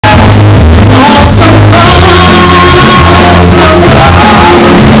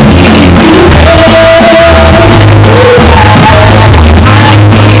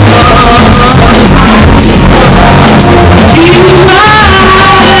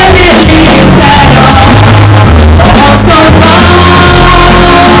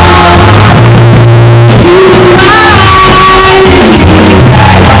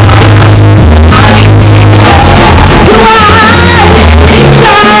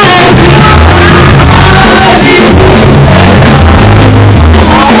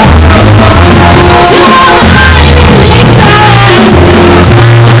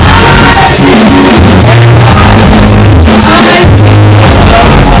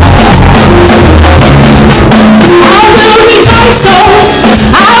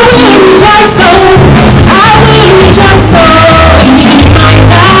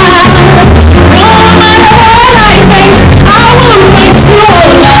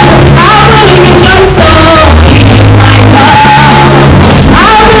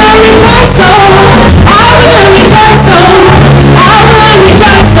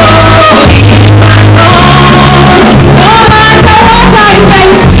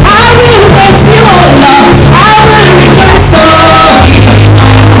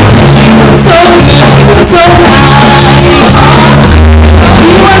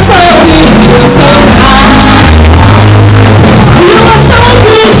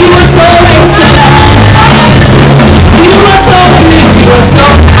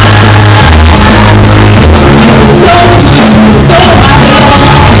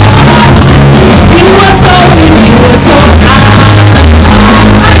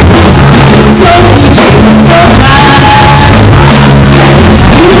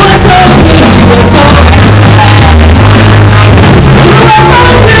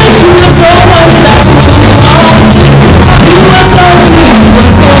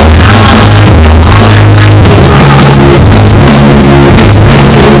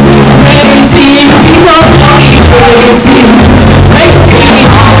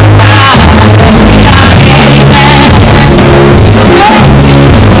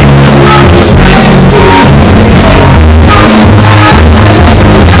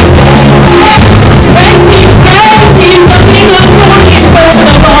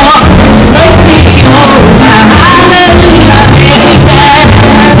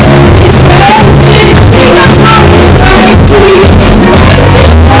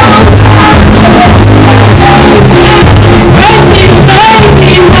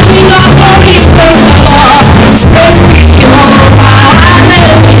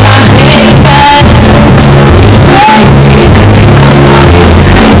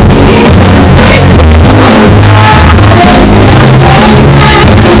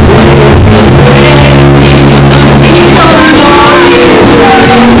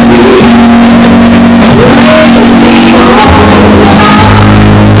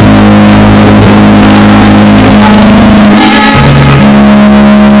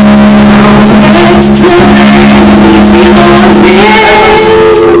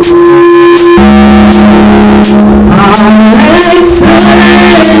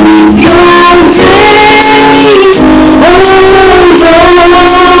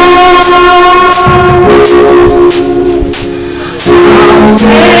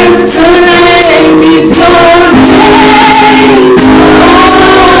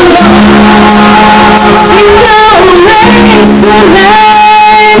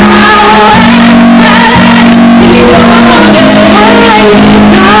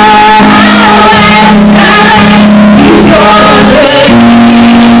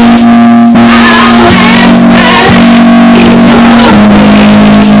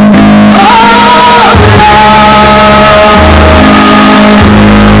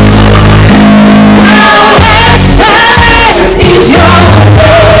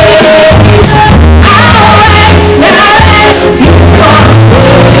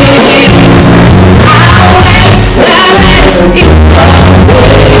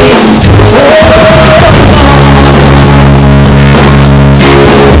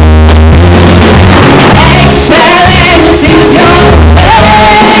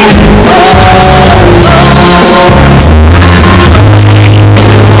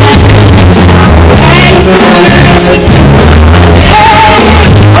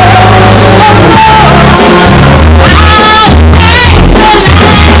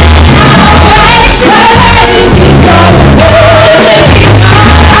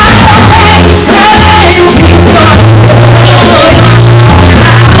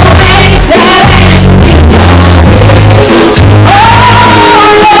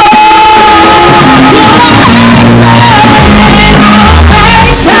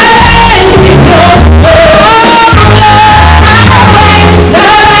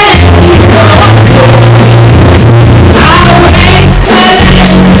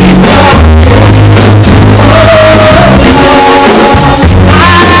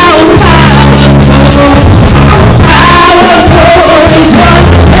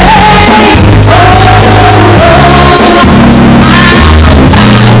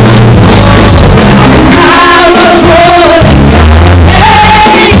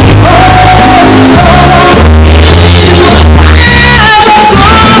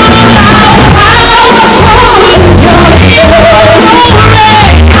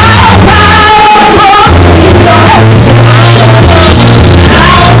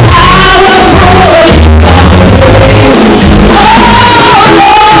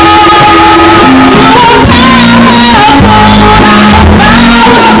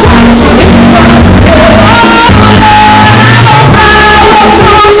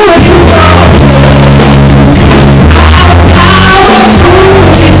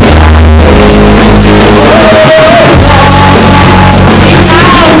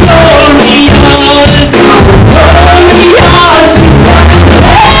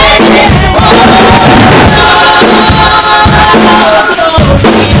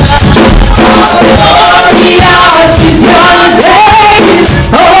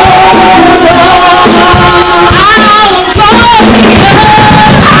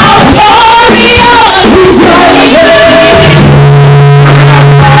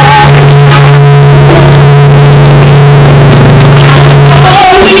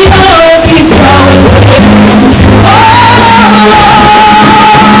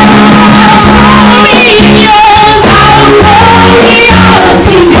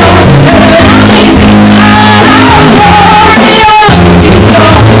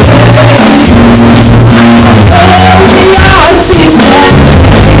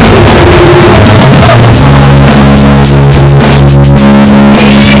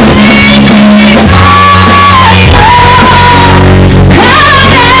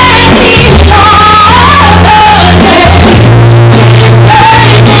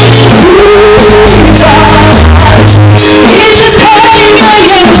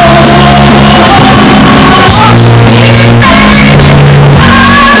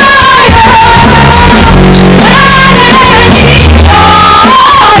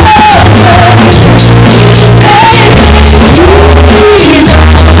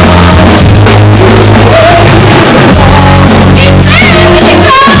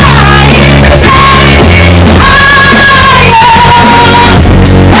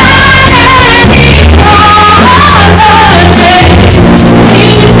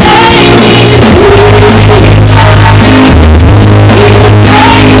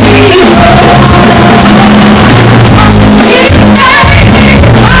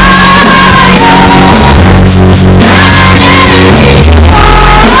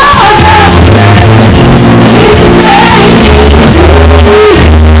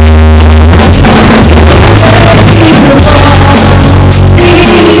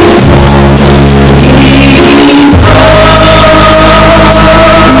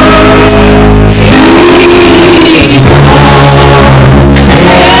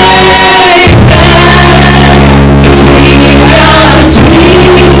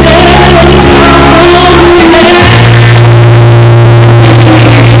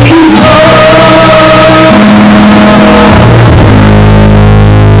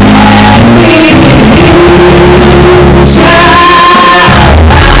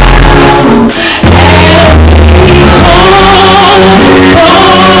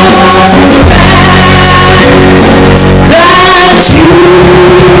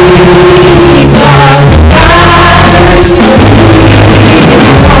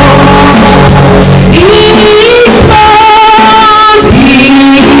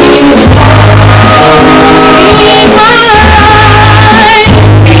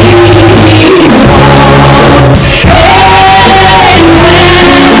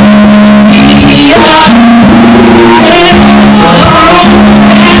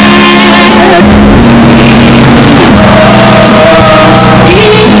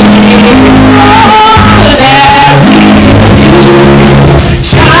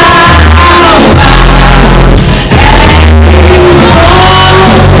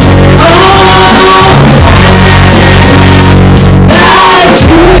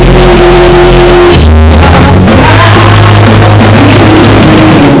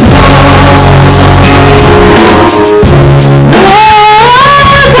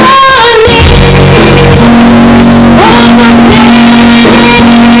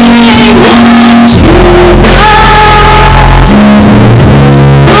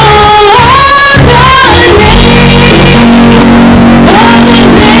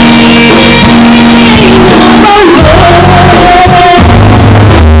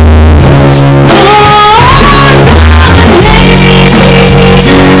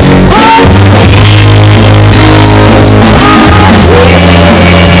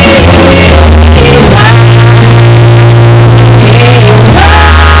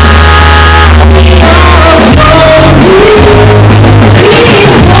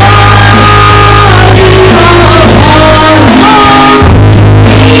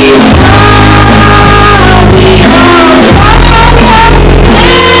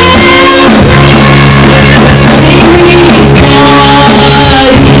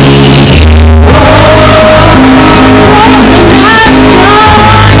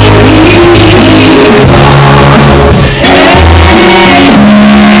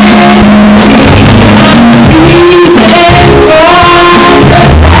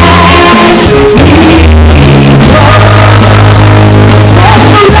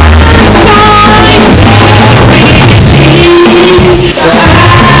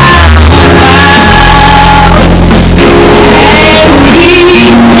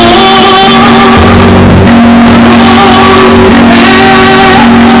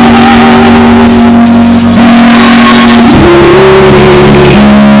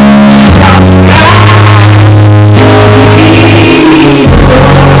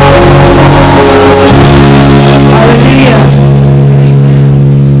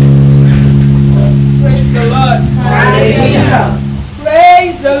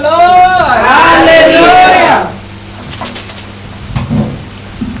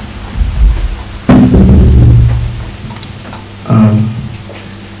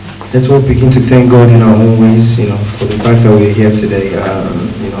Let's all begin to thank God in our own ways, for the fact that we're here today,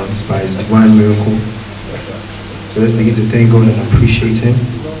 it's by His divine miracle. So let's begin to thank God and appreciate Him.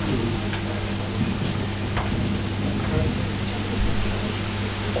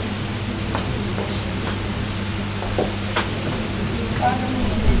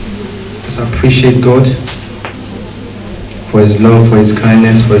 Let's appreciate God for His love, for His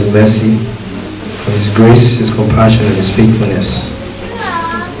kindness, for His mercy, for His grace, His compassion, and His faithfulness.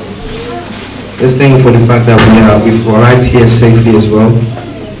 Let's thank Him for the fact that we've arrived here safely as well.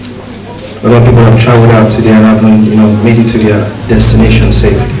 A lot of people have traveled out today and haven't, made it to their destination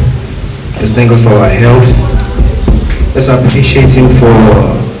safely. Let's thank God for our health. Let's appreciate Him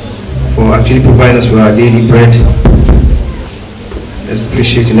for actually providing us with our daily bread. Let's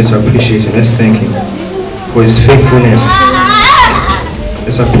appreciate Him. Let's appreciate Him. Let's thank Him for His faithfulness.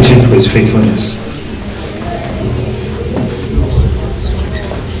 Let's appreciate Him for His faithfulness.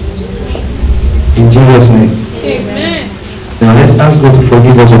 In Jesus' name. Amen. Now let's ask God to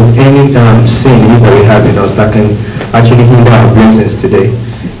forgive us of any sin that we have in us that can actually hinder our blessings today.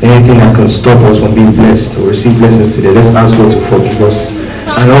 Anything that can stop us from being blessed or receive blessings today. Let's ask God to forgive us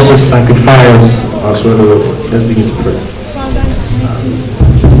and also sanctify us as well. Let's begin to pray.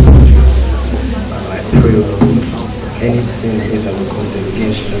 I pray, Lord, any sin is that will come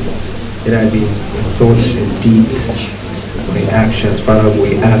against you, whether it be in thoughts, in deeds, or in actions. Father,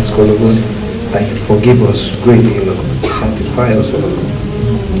 we ask, O Lord, that you forgive us greatly, Lord. Sanctify us, Lord.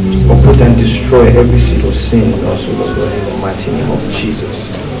 Uproot and destroy every seed of sin in us, Lord, in the mighty name of Jesus.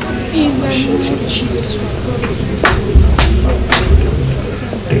 In the name of Jesus.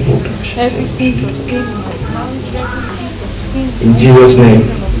 Every sin of sin. In Jesus' name.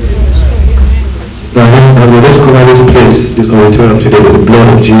 Now let's cover this place, this auditorium today with the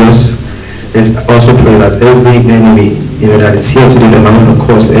blood of Jesus. Let's also pray that every enemy, that is here today that might not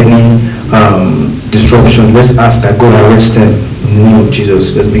cause any disruption, let's ask that God arrest them in the name of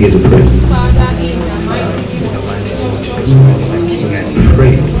Jesus. Let's begin to pray. Father, in the mighty name of Jesus, King, I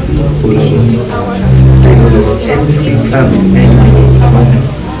pray, O Lord, every plan of the enemy,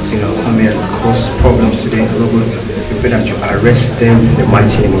 come here and cause problems today, Lord, we pray that you arrest them in the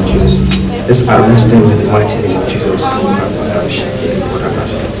mighty name of Jesus. Let's arrest them in the mighty name of Jesus.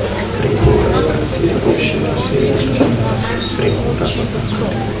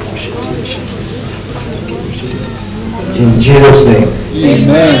 In Jesus' name.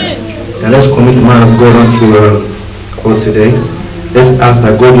 Amen. And let's commit the man of God unto God today. Let's ask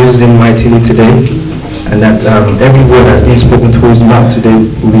that God uses him mightily today, and that every word that's being spoken through his mouth today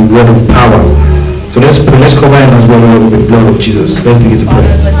will be word of power. So let's pray. Let's cover him as well with the blood of Jesus. Let's begin to pray.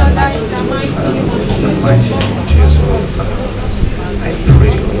 In the mighty name of Jesus, I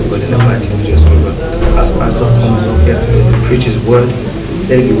pray, Lord, in the mighty name of Jesus, as Pastor comes up here today to preach his word,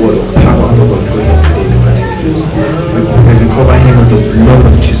 let it be word of power over through him today in the mighty name of Jesus. We cover him with the blood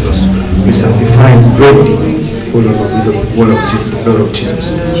of Jesus. We sanctify him greatly, O Lord, with the word of Jesus, the blood of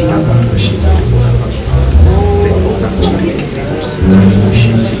Jesus.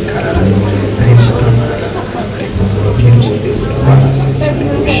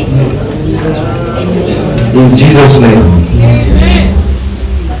 In Jesus' name. Amen.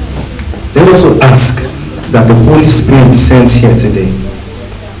 Let us also ask that the Holy Spirit descends here today,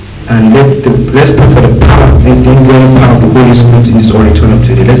 and let's pray for the power, the indwelling power of the Holy Spirit in this auditorium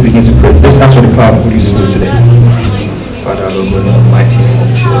today. Let's begin to pray. Let's ask for the power of the Holy Spirit today. Father, Lord, in the mighty name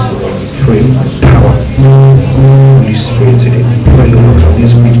of Jesus, Lord, we pray for the power of the Holy Spirit today. We pray, Lord, that Holy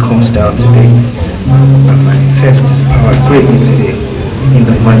Spirit comes down today and manifests His power greatly today in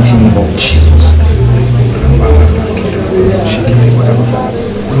the mighty name of Jesus.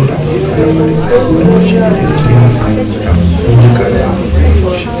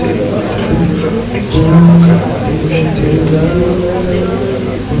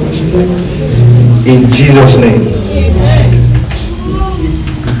 In Jesus' name.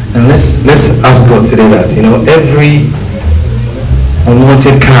 And let's ask God today that every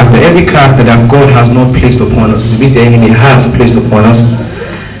unwanted character, every character that God has not placed upon us, which the enemy has placed upon us,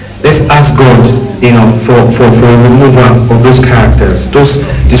 let's ask God, for a removal of those characters, those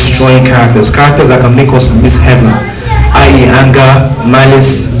destroying characters that can make us miss heaven, i.e. anger,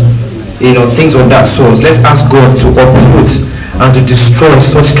 malice, things of that sort. Let's ask God to uproot and to destroy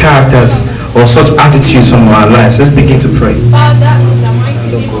such characters or such attitudes from our lives. Let's begin to pray. Father, in the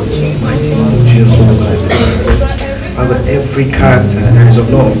mighty name of Jesus, Father, every character that is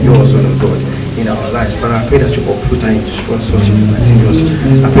not of yours, O Lord God, in our lives, Father, I pray that you uproot and destroy such materials.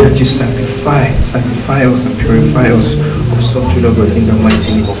 I pray that you sanctify us and purify us of such, Lord God, in the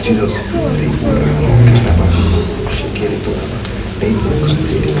mighty name of Jesus. In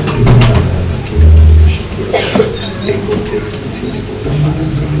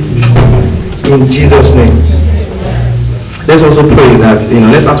Jesus' name. Let's also pray that,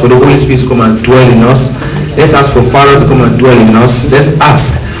 let's ask for the Holy Spirit to come and dwell in us. Let's ask for Father to come and dwell in us. Let's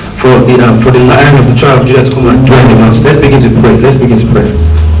ask for the Lion of the tribe of Judah to come and dwell in us. Let's begin to pray. Let's begin to pray.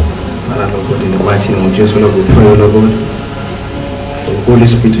 Father, Lord God, in the mighty name of Jesus, Lord, we pray, Lord God, for the Holy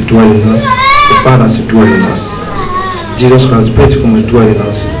Spirit to dwell in us, the Father to dwell in us. Jesus Christ, pray to come and dwell in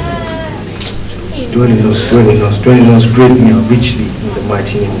us. Dwell in us, dwell in us, dwell in us greatly and richly in the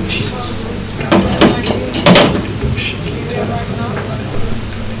mighty name of Jesus.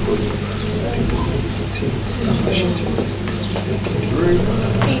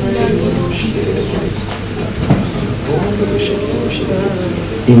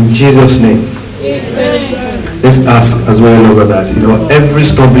 In Jesus' name. Amen. Let's ask as well, Lord, that every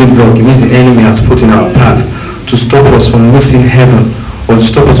stumbling block in which the enemy has put in our path to stop us from missing heaven or to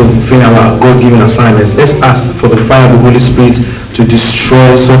stop us from fulfilling our God-given assignments, let's ask for the fire of the Holy Spirit to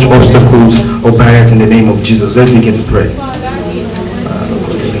destroy such obstacles or barriers in the name of Jesus. Let's begin to pray.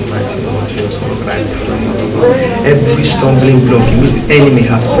 Every stumbling block in which the enemy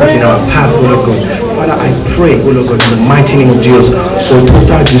has put in our path, O Lord God, Father, I pray, O Lord God, in the mighty name of Jesus, for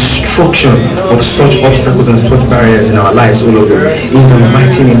total destruction of such obstacles and such barriers in our lives, O Lord God, in the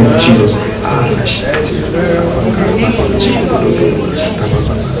mighty name of Jesus.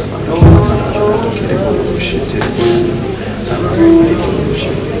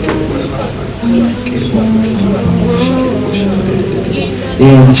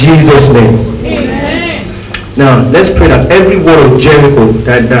 In Jesus' name. Now, let's pray that every wall of Jericho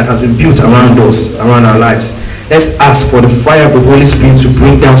that has been built around us, around our lives, let's ask for the fire of the Holy Spirit to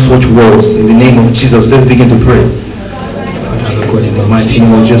bring down such walls in the name of Jesus. Let's begin to pray. Father, God, in the mighty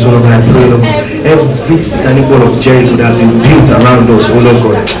name of Jesus, Lord, I pray, Lord, every satanic wall of Jericho that has been built around us, oh Lord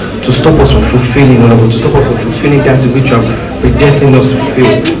God, to stop us from fulfilling, oh Lord God, to stop us from fulfilling that which you have predestined us to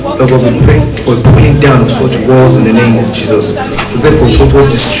fulfill. Lord God, we pray for pulling down of such walls in the name of Jesus. We pray for total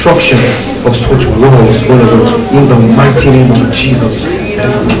destruction of such walls, oh Lord God, in the mighty name of Jesus.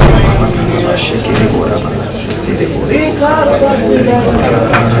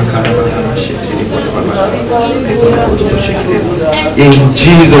 In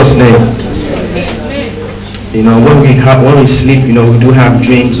Jesus' name. When we sleep, we do have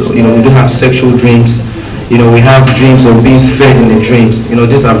dreams, we do have sexual dreams. We have dreams of being fed in the dreams.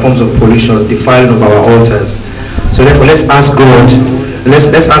 These are forms of pollution, defiling of our altars. So therefore, let's ask God,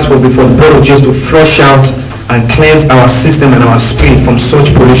 let's ask for the blood of Jesus to flush out and cleanse our system and our spirit from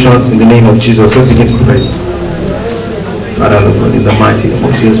such pollutions in the name of Jesus. Let's begin to pray. Father, Lord, in the mighty name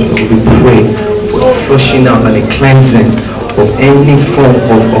of Jesus, we pray for the flushing out and the cleansing of any form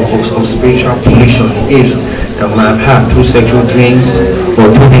of spiritual pollution that we might have had through sexual dreams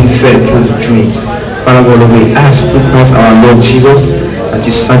or through being fed through the dreams. Father, Lord, we ask through Christ our Lord Jesus that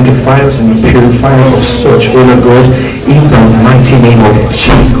you sanctify us and you purify us of such, O Lord God, in the mighty name of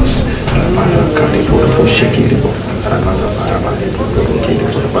Jesus.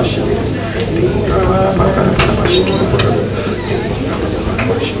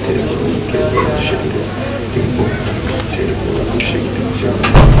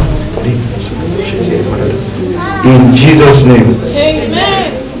 In Jesus' name.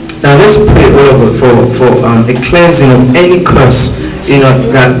 Amen. Now let's pray, Lord, for a cleansing of any curse,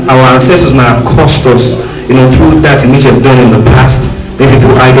 that our ancestors might have caused us, through that which they've done in the past, maybe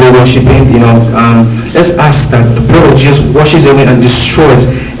through idol worshiping. Let's ask that the blood of Jesus washes away and destroys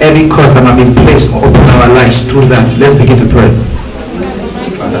every curse that might be placed upon our lives through that. Let's begin to pray.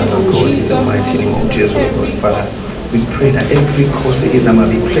 Father, Lord God, in the mighty name of Jesus, Lord God, Father, we pray that every curse that might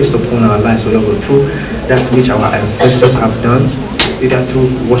be placed upon our lives, Lord God, through that which our ancestors have done, either through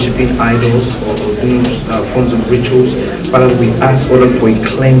worshiping idols or forms of rituals. Father, we ask, Lord, for a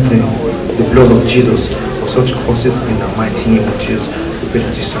cleansing of the blood of Jesus for such causes in the mighty name of Jesus. We pray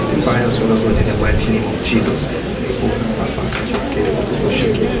that you sanctify us, Lord God, in the mighty name of Jesus.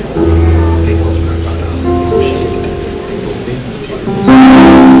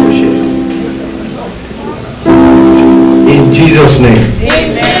 In Jesus' name.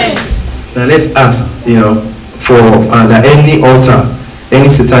 Amen. Now let's ask, for that any altar, any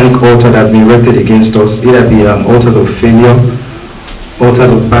satanic altar that's been erected against us, either be altars of failure, altars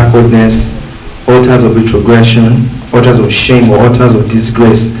of backwardness, altars of retrogression, altars of shame, or altars of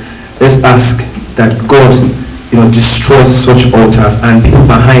disgrace. Let's ask that God, destroys such altars and people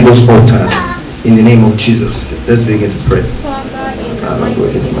behind those altars in the name of Jesus. Let's begin to pray. We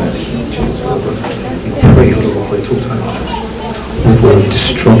pray, Lord, for a total for the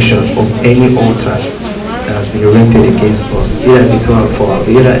destruction of any altar that has been oriented against us, either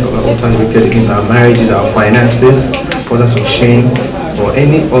oriented against our marriages, our finances, altars of shame, or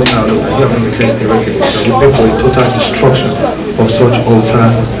any altar erected. So we pray for a total destruction of such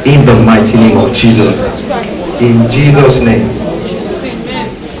altars in the mighty name of Jesus. In Jesus' name.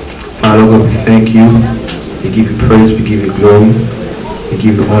 Father God, we thank you. We give you praise, we give you glory, we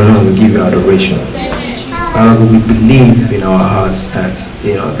give you honor, and we give you adoration. Father God, we believe in our hearts that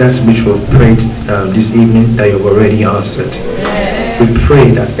that's which we have prayed this evening, that you've already answered. We pray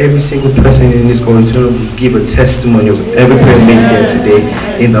that every single person in this auditorium will give a testimony of every prayer made here today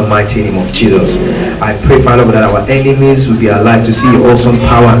in the mighty name of Jesus. I pray, Father, that our enemies will be alive to see your awesome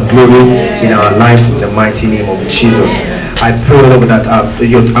power and glory in our lives in the mighty name of Jesus. I pray, Lord, that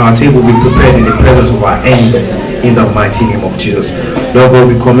our table will be prepared in the presence of our enemies in the mighty name of Jesus. Lord God,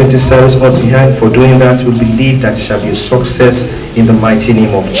 we commit this service unto your hand. For doing that, we believe that it shall be a success in the mighty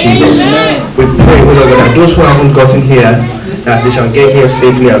name of Jesus. We pray, Lord, that those who haven't gotten here, that they shall get here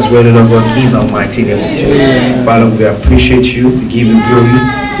safely as well, Lord God, in the mighty name of Jesus. Father, we appreciate you, we give you glory,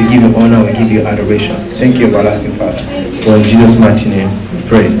 we give you honor, we give you adoration. Thank you, everlasting Father. For in Jesus' mighty name we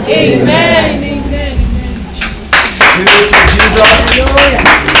pray. Amen.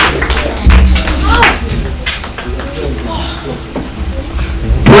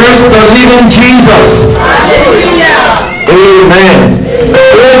 Praise the living Jesus. Amen.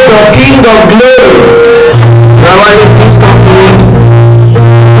 Praise the King of glory.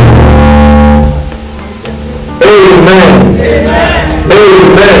 Amen.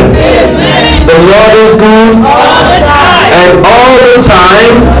 Amen. The Lord is good and all the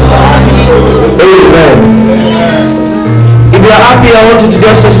time. Amen. If you are happy, I want you to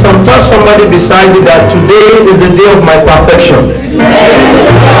just tell somebody beside you that today is the day of my perfection.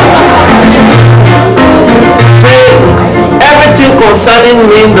 Say, everything concerning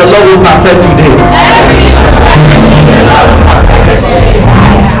me, the Lord will perfect today.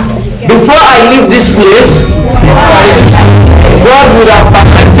 Before I leave this place, God would have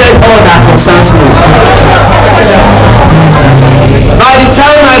perfected all that concerns me. By the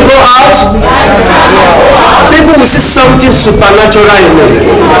time I go out, people will see something supernatural in me.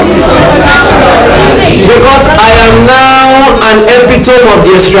 Because I am now an epitome of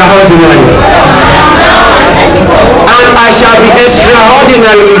the extraordinary. And I shall be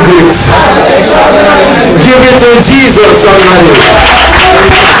extraordinarily great. Give it to Jesus, somebody.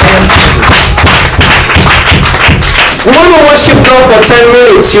 We're going to worship God for 10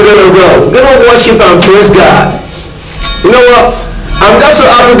 minutes, children of God. We're going to worship and praise God. You know what? I'm just so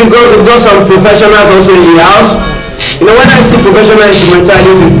happy because we've got some professionals also in the house. You know, when I see professional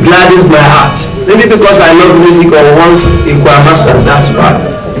instrumentalists, it gladdens my heart. Maybe because I love music or once a choir master, that's why.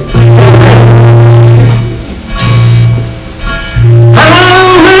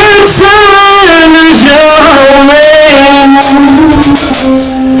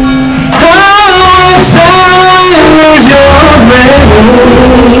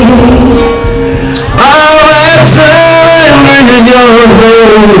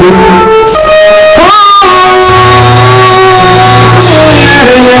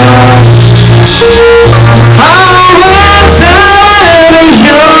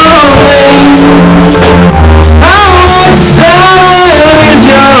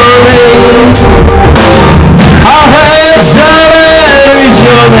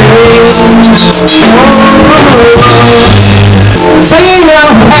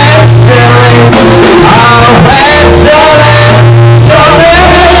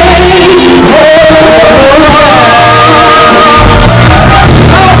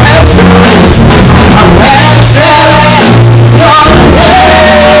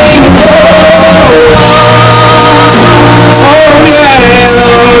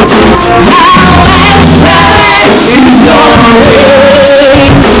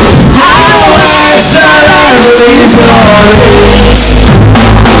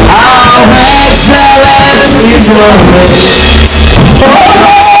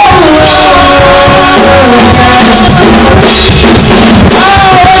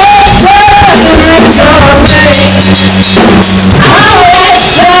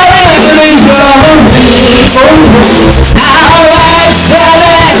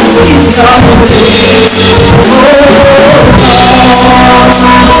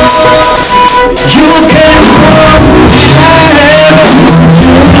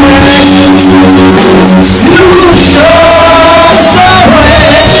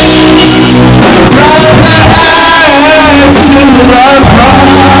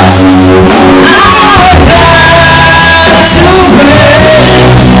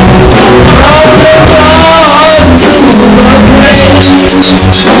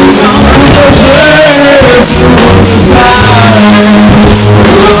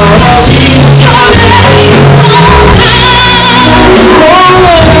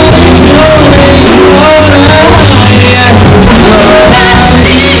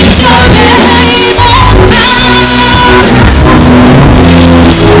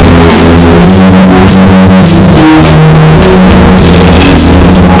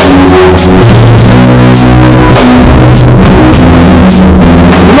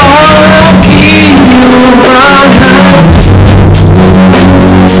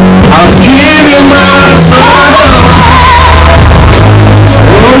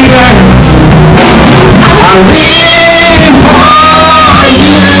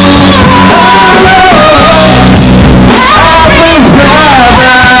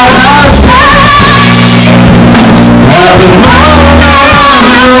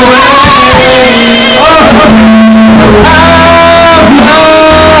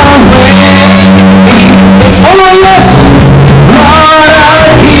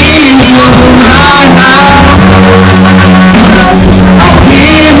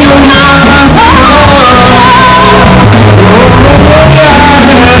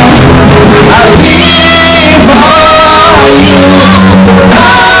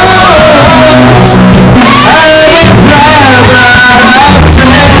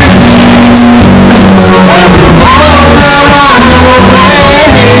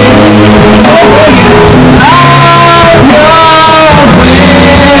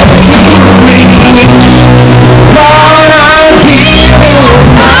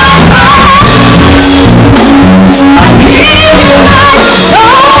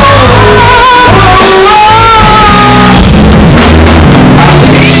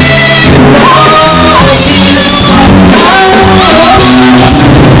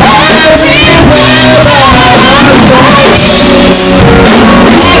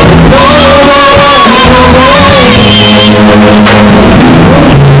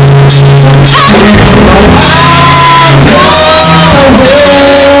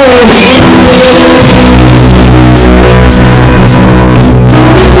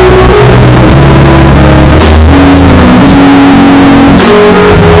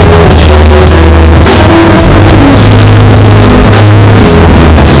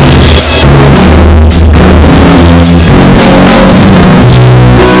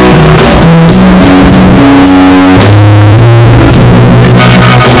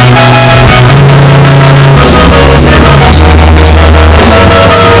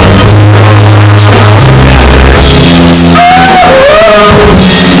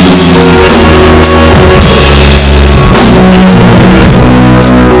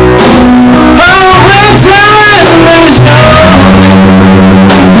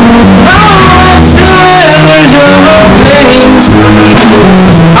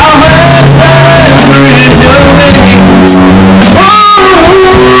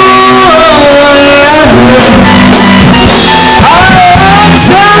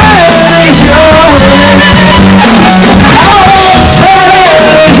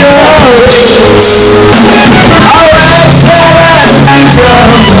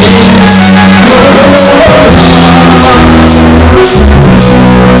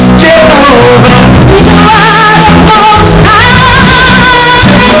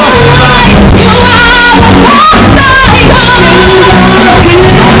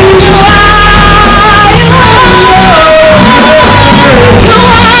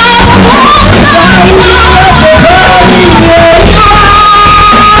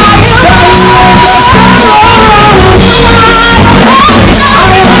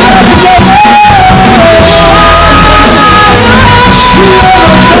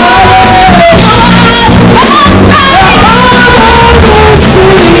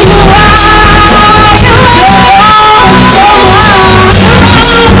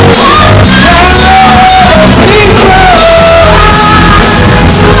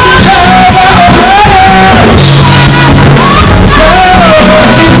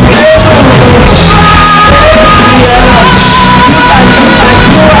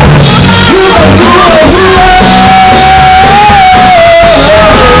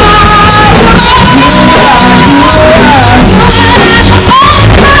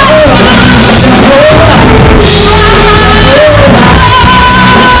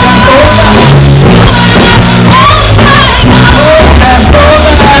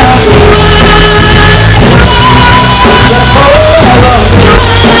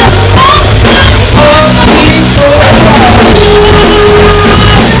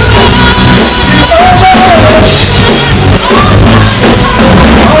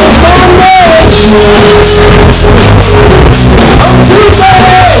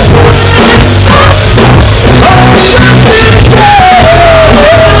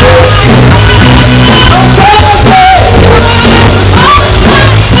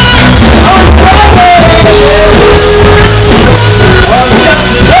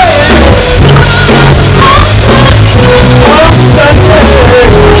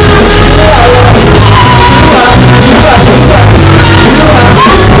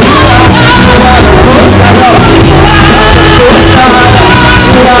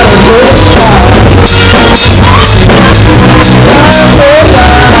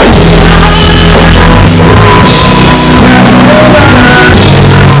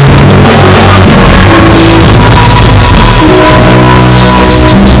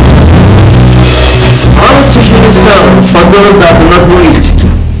 For those that do not know it,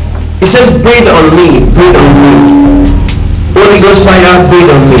 it says, breathe on me, breathe on me. Holy Ghost fire, breathe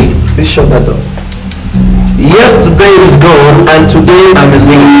on me. Please shut that door. Yesterday is gone and today I'm in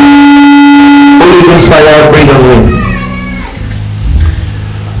me. Holy Ghost fire, breathe on me.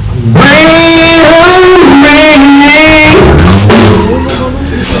 Breathe on me.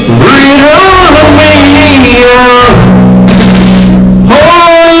 Breathe on me.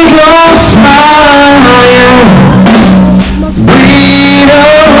 Holy Ghost fire. Breathe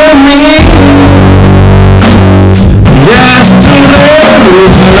on me. Yesterday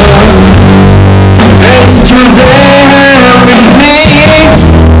was love, and today with me.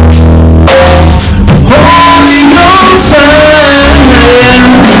 Holy Ghost fire.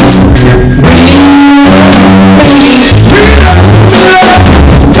 Breathe on me. Breathe on me.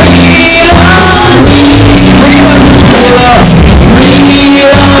 Breathe on me.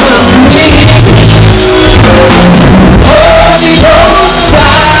 Breathe on me. Holy Ghost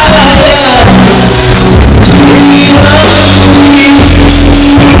fire, breathe on me.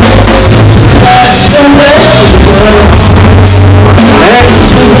 That's the way it was, and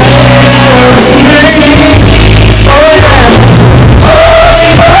today with me. Oh yeah, Holy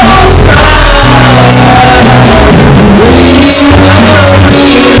Ghost fire, breathe on me.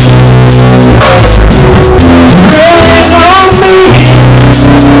 Breathe on me.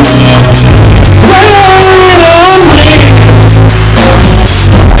 Breathe on me.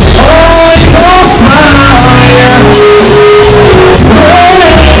 Holy Ghost fire, breathe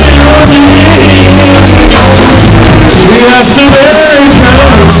on me. We have to learn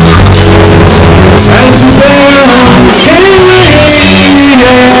and to bear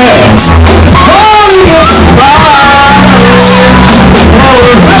Holy Ghost fire, oh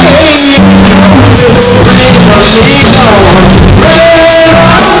breathe on me, breathe on me, oh yeah,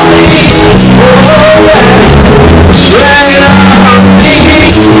 breathe on me.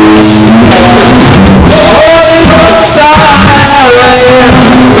 Holy Ghost fire, breathe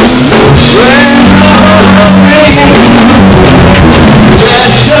on me.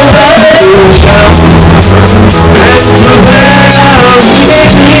 Let your rain down and to bear with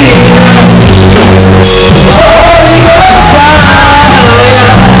me. Holy Ghost fire, breathe on me.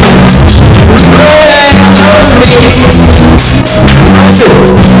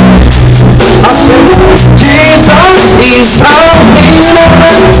 I said, Jesus is our healer.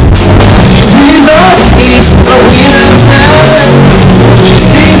 Jesus is a winner.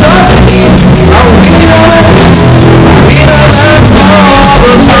 Jesus is a winner. Winner all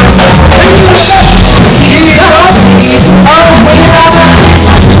the time. Jesus is a winner. A winner.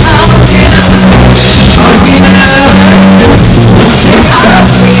 Jesus is a winner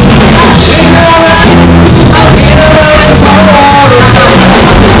all the time.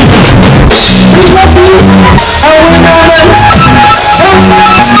 Jesus is a winner. I am on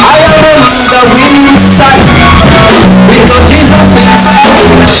the winning side because Jesus is a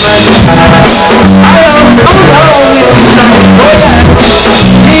winner. I am on the winning side. Oh yeah, Jesus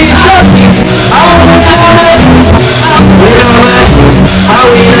is a winner. A winner.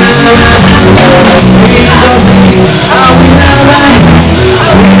 Jesus is a winner.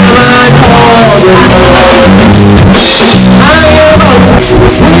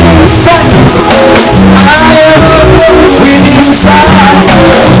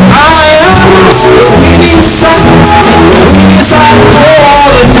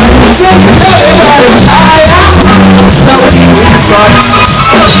 the time.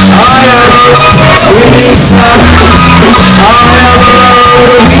 I am on the winning side. I am on the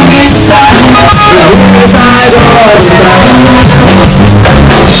winning side. I am winning side.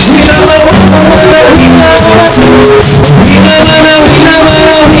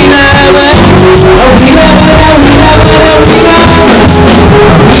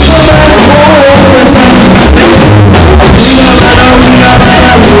 Winning side all the time.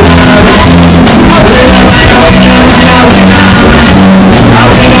 Everybody, I am the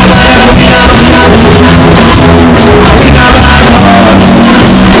winning side. I am winning side. I am the winning side.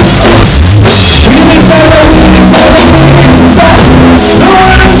 Winning side all the time. We never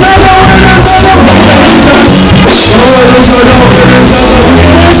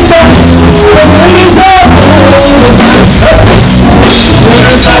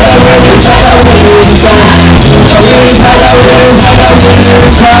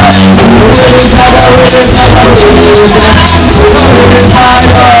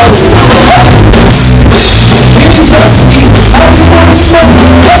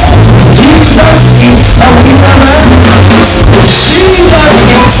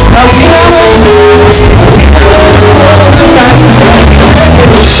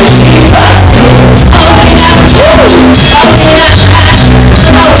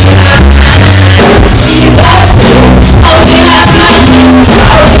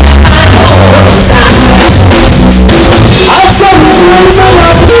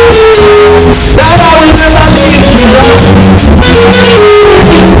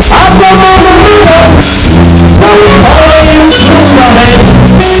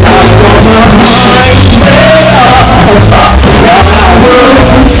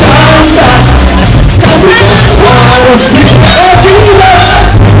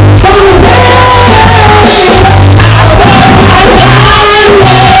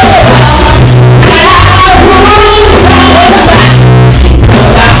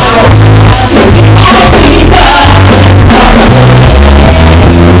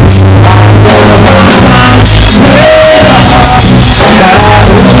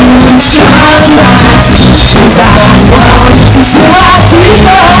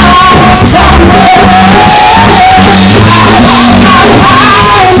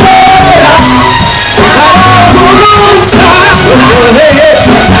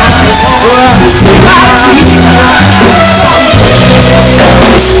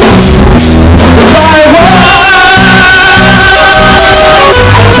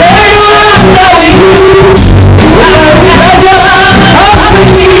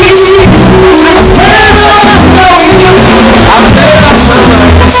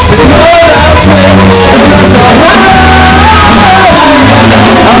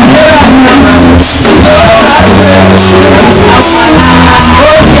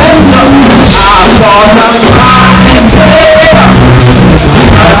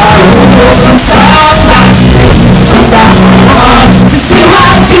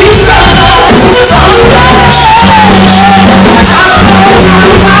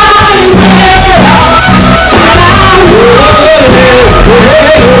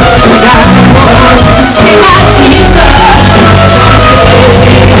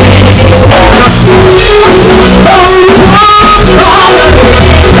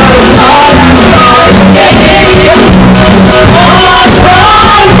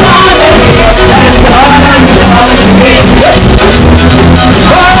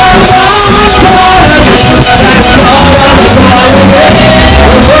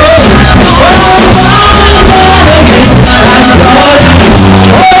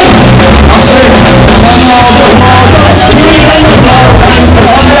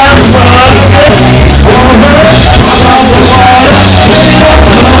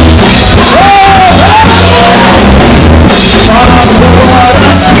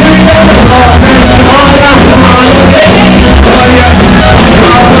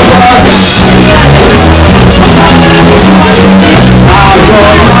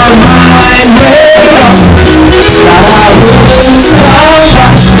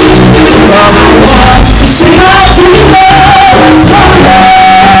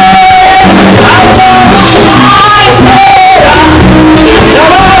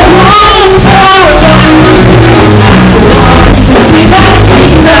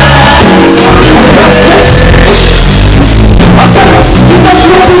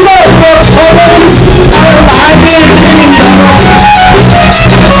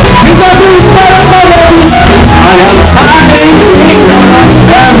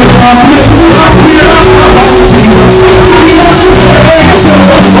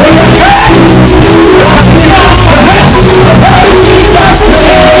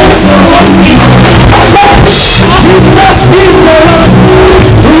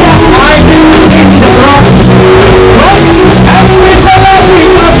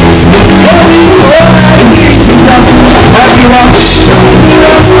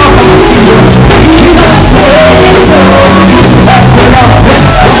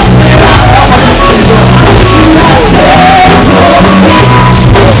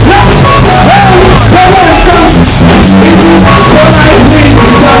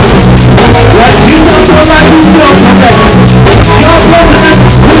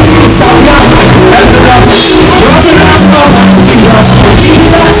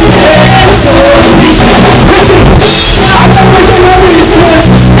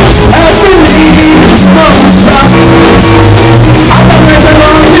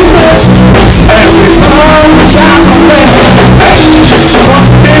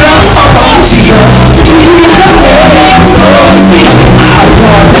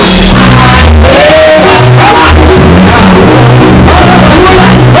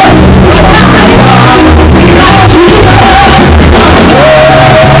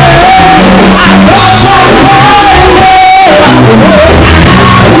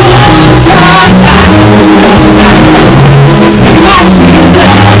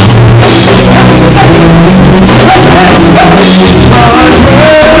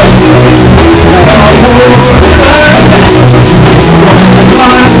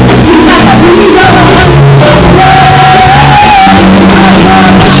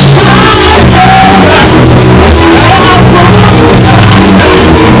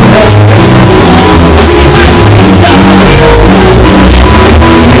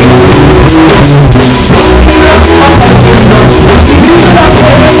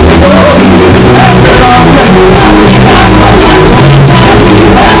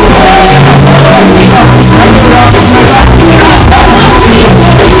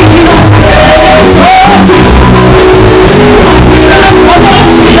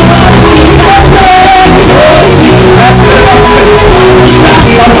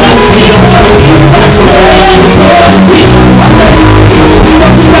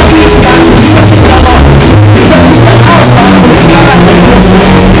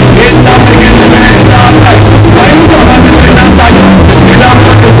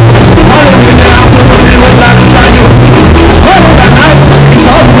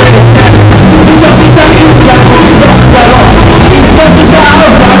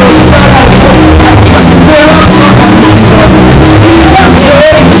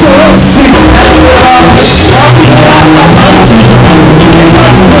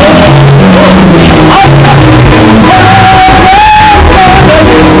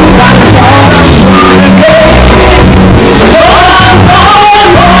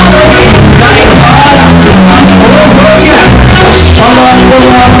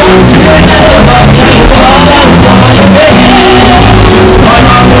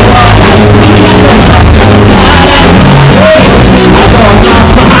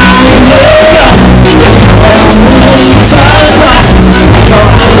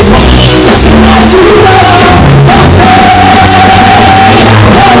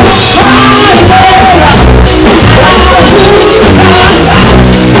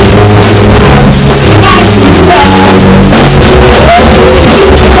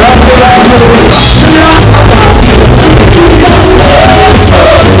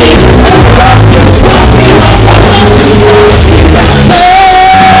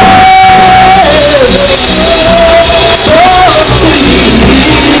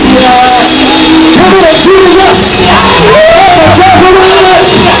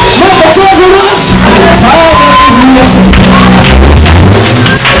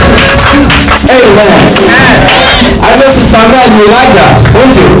I know Sister Amen, you like that,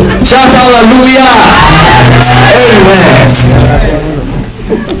 won't you? Shout hallelujah. Amen.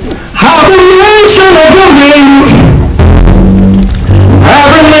 How the nation of your name,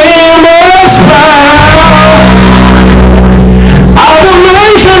 every name was found. How the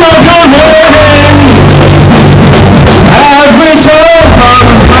nation of your name, every tongue,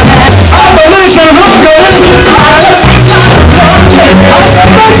 how the nation of your name,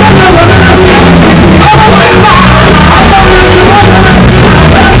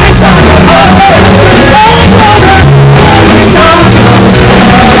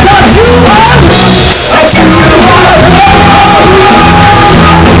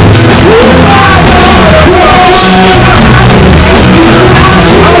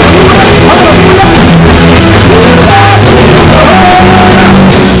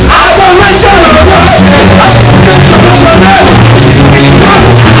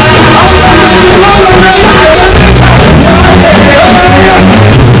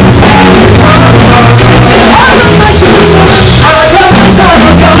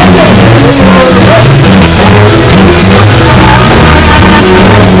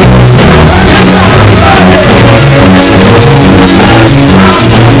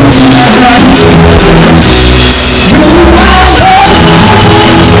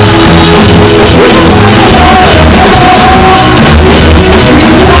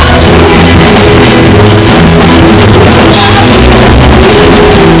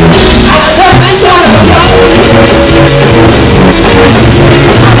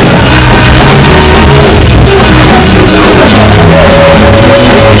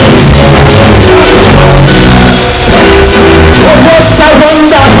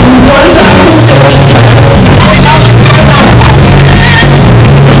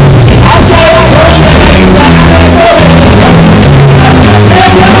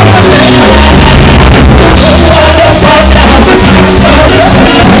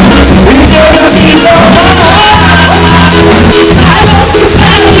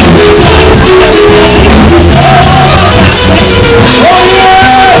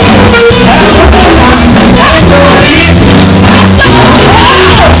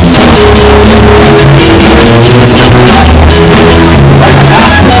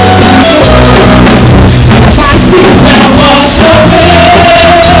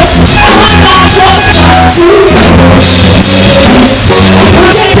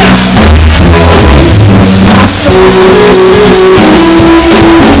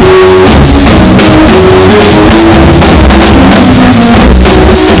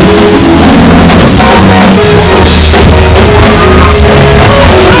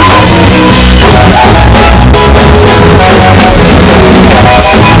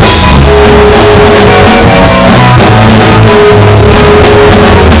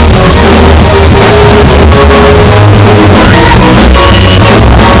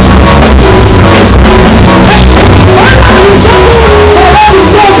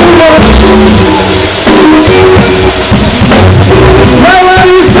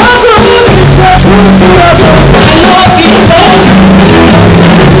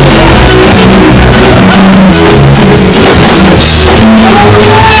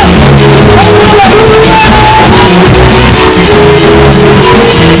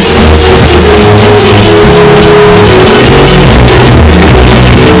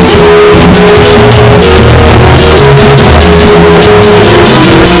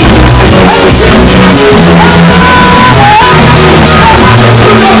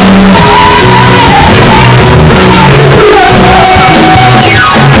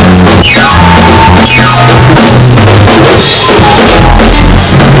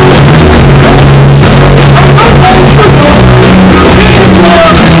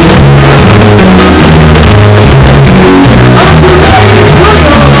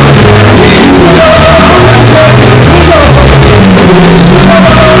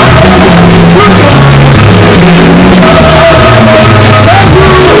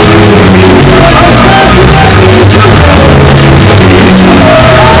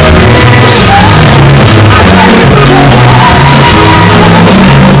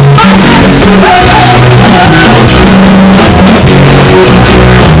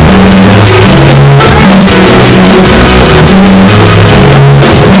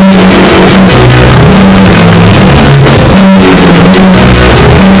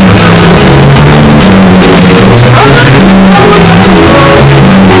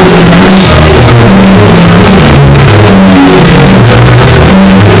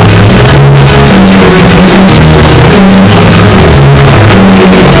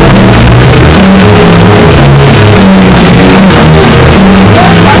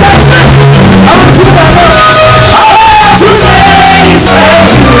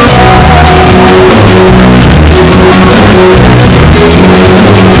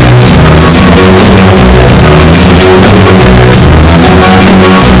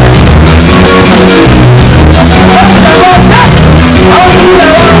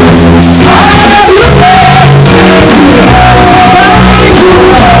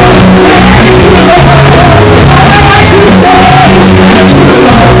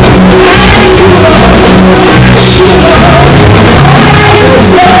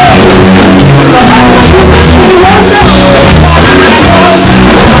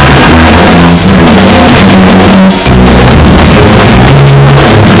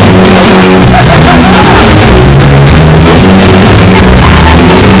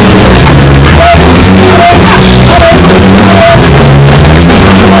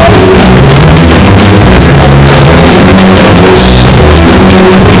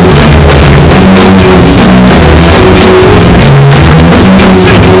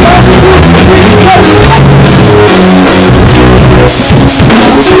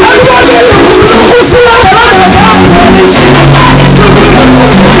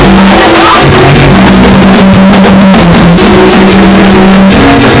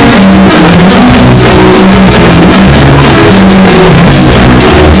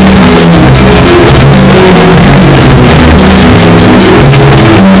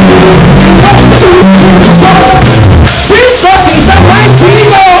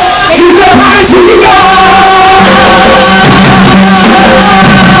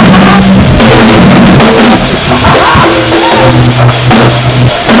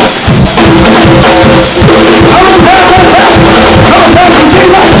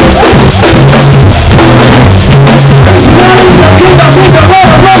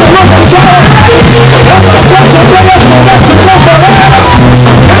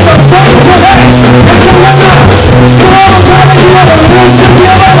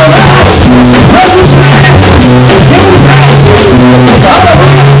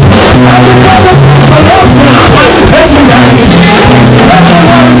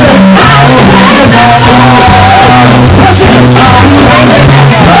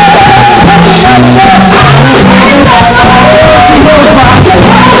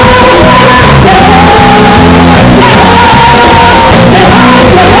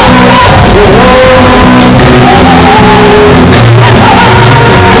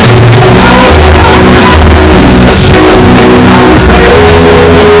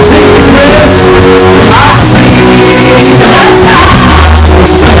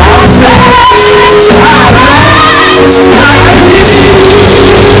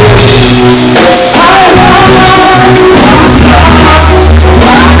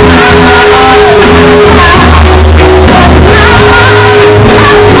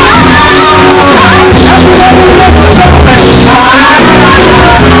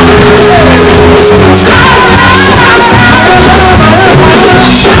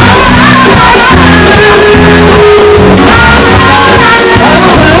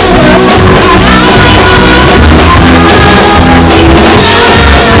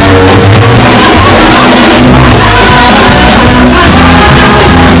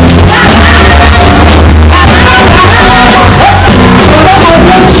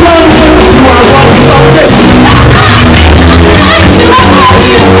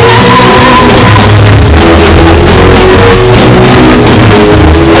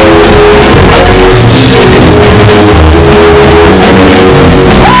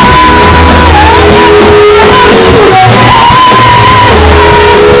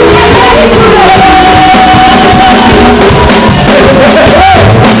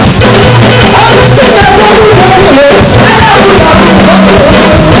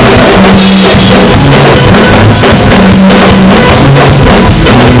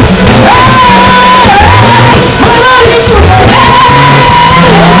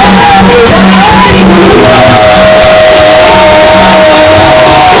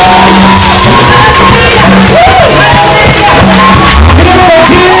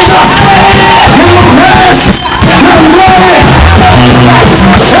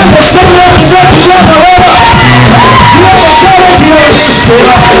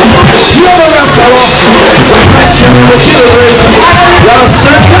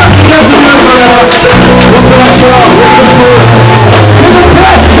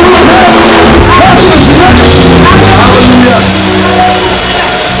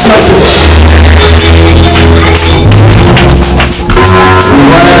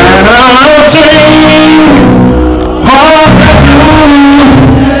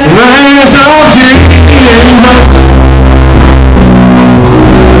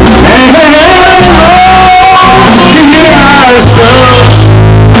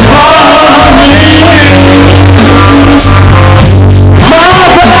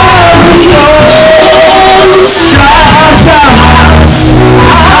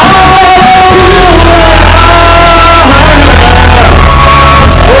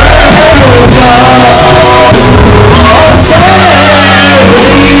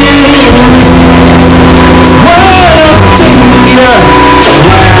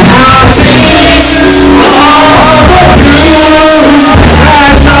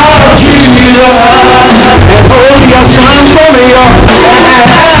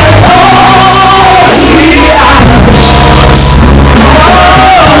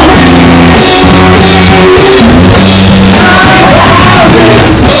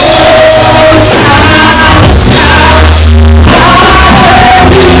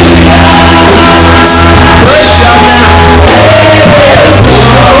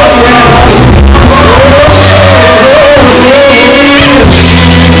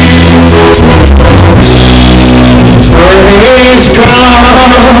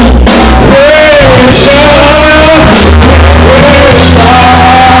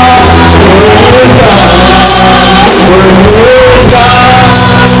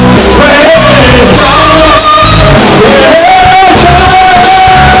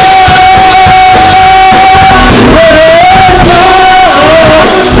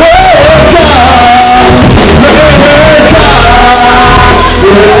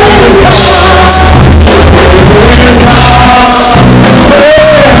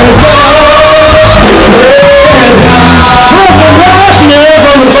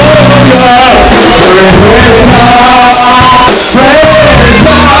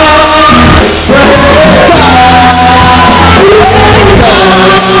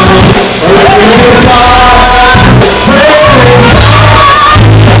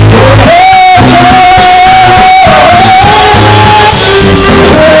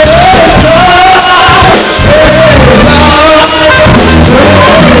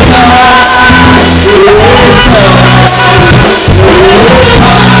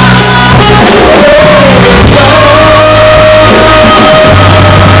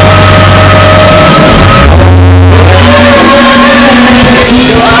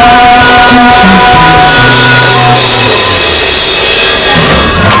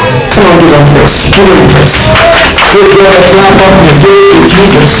 Give him praise. Give God a clap up and give it to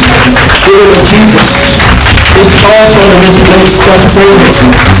Jesus. Give it to Jesus. It's also in this place. Just praise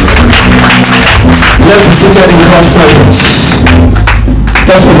him. Let's be seated in God's presence.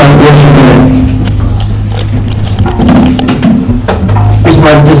 Just like worshiping him. It's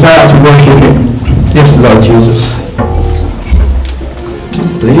my desire to worship him. Yes, Lord Jesus.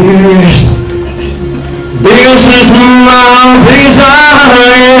 Please. This is my desire.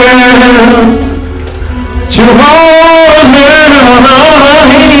 To hold him,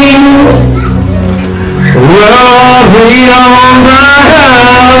 well, beyond my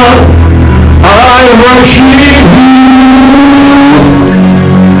help, I worship you.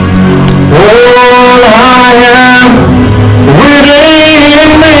 All I am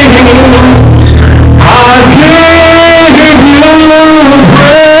within me, I give you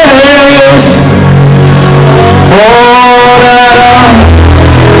praise. All that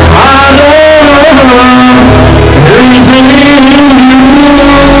I know.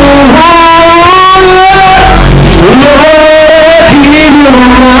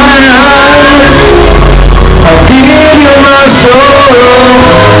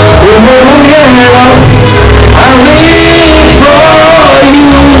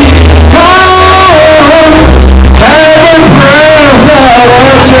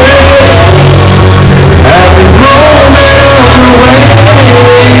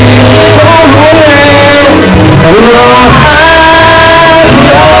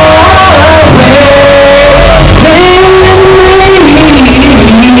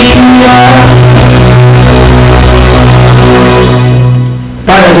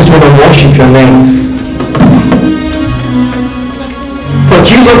 Worship your name. For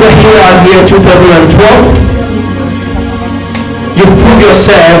Jesus the healer here 2012, you've proved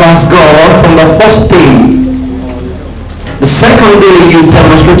yourself as God from the first day. The second day you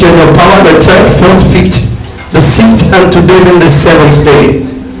demonstrated your power, the third, fourth, fifth, the sixth, and today being the seventh day.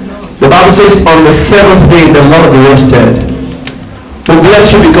 The Bible says on the seventh day the Lord rested. We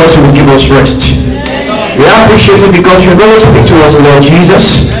bless you because you will give us rest. We appreciate you because you're going to speak to us, Lord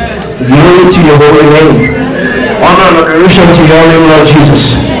Jesus. Glory to your holy name. Honor and adoration to your name, Lord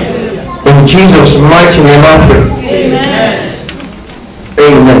Jesus. In Jesus' mighty name I pray.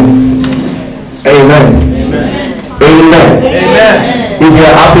 Amen. Amen. Amen. Amen. If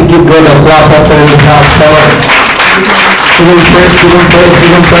you're happy, give God a clap offering in the house. Give him praise, give him praise,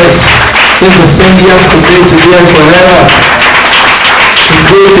 give him praise. He's the same yesterday, today, and forever. He's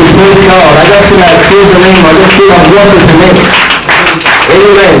great to praise God. I just feel like praise the name. I just feel like worship the name.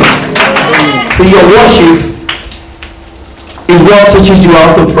 Amen. So your worship is what teaches you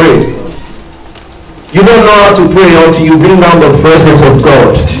how to pray. You don't know how to pray until you bring down the presence of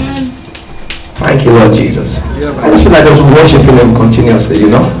God. Thank you, Lord Jesus. I just feel like just worshiping him continuously, you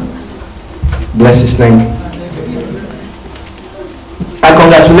know. Bless his name. I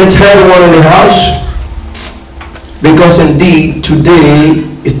congratulate everyone in the house because indeed today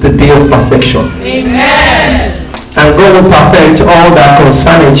is the day of perfection. Amen. And God will perfect all that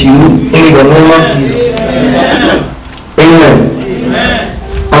concerneth you in the name of Jesus. Amen. Amen.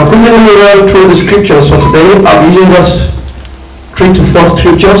 I'm quickly going through the scriptures for today. I'm using just 3 to 4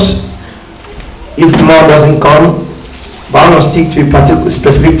 scriptures. If more doesn't come, but I'm going to stick to a particular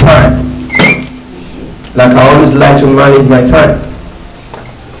specific time. Like I always like to manage my time.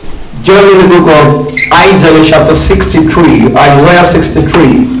 Join in the book of Isaiah chapter 63, Isaiah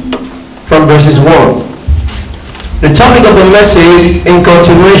 63, from verses 1. The topic of the message in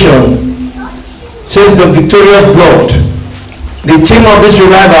continuation says the victorious blood. The theme of this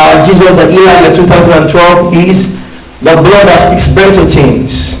revival, Jesus the Healer 2012, is the blood that speaks better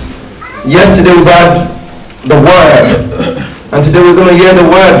things. Yesterday we had the word, and today we're going to hear the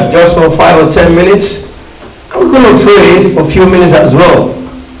word just for 5 or 10 minutes. And we're going to pray for a few minutes as well.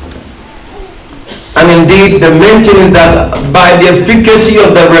 And indeed, the main thing is that by the efficacy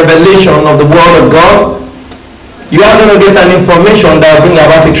of the revelation of the word of God, you are going to get an information that will bring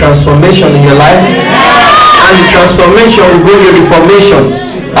about a transformation in your life. And the transformation will bring a reformation.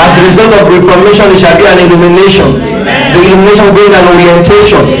 As a result of reformation, there shall be an illumination. The illumination will bring an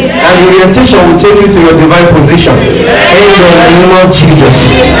orientation. And the orientation will take you to your divine position. In the name of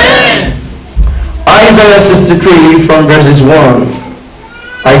Jesus. Isaiah 63 from verses 1.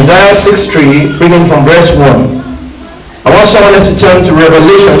 Isaiah 63, reading from verse 1. I want someone else to turn to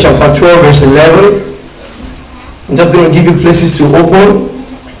Revelation chapter 12, verse 11. I'm just going to give you places to open.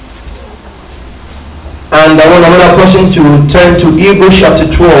 And I want another person to turn to Hebrews chapter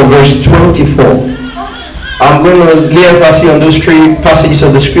 12, verse 24. I'm going to lay emphasis on those 3 passages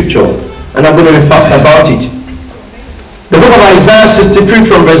of the scripture. And I'm going to be fast about it. The book of Isaiah 63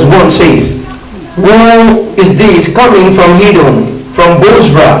 from verse 1 says, "Who is this coming from Edom, from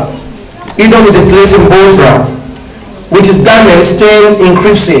Bozrah? Edom is a place in Bozrah, which is garment stained in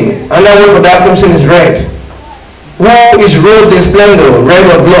crimson. Another word for that crimson is red. Who is robed in splendor, red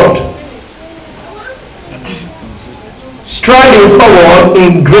or blood, striding forward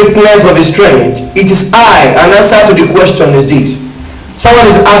in greatness of his strength. It is I." An answer to the question is this. Someone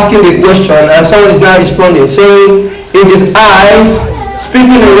is asking the question and someone is now responding, saying, "It is I,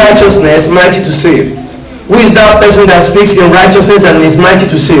 speaking in righteousness, mighty to save." Who is that person that speaks in righteousness and is mighty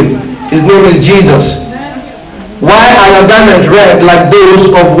to save? His name is Jesus. "Why are your garments red like those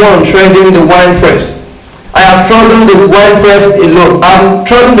of one treading the winepress? I have trodden the winepress alone. I have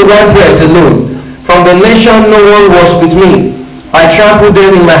trodden the winepress alone. From the nation no one was with me. I trampled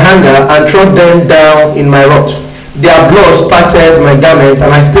them in my anger and trod them down in my wrath. Their blood spattered my garment,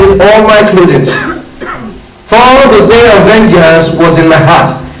 and I stained all my clothing. For the day of vengeance was in my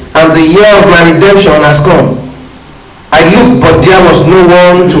heart, and the year of my redemption has come. I looked, but there was no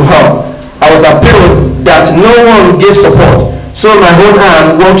one to help. I was appalled that no one gave support. So my own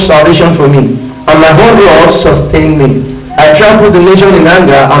hand worked salvation for me, and my whole rod sustained me. I trampled the nation in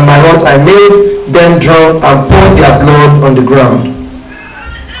anger, and my wrath I made them drunk and poured their blood on the ground."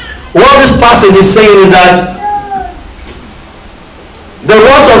 What this passage is saying is that the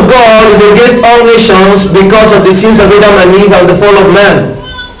wrath of God is against all nations because of the sins of Adam and Eve and the fall of man.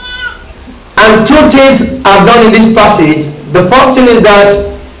 And 2 things are done in this passage. The first thing is that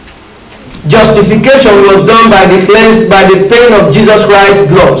justification was done by the pain of Jesus Christ's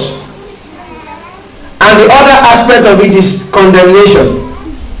blood. And the other aspect of it is condemnation.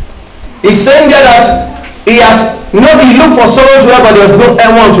 He's saying there that he looked for someone to help, but there was no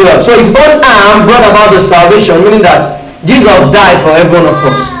anyone to help. So his own arm brought about the salvation, meaning that Jesus died for every one of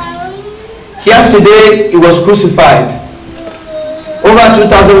us. Yesterday he was crucified. Over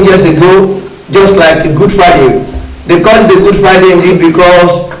 2,000 years ago, just like a Good Friday. They call it the Good Friday indeed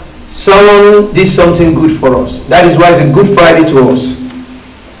because someone did something good for us. That is why it's a Good Friday to us.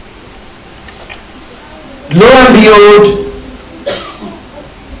 Lo and behold,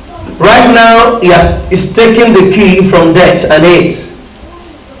 right now he's taken the key from death and hate.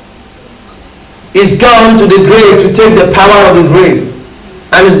 He's gone to the grave to take the power of the grave,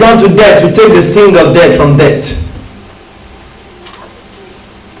 and he's gone to death to take the sting of death from death.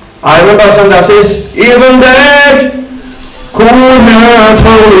 I remember a song that says, "Even death could not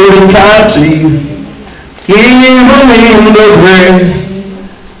hold him captive, even in the grave,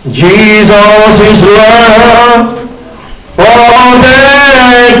 Jesus is Lord. For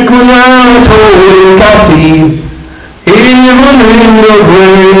death could not hold him captive, even in the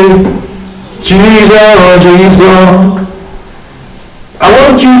grave, Jesus is Lord." I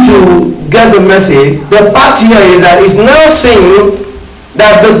want you to get the message. The fact here is that it's now saying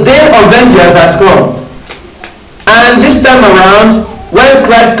that the day of vengeance has come. And this time around, when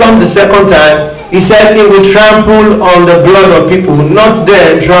Christ comes the second time, he said he will trample on the blood of people, not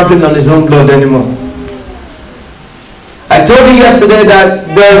then trampling on his own blood anymore. I told you yesterday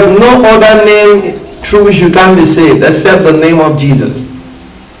that there is no other name through which you can be saved except the name of Jesus.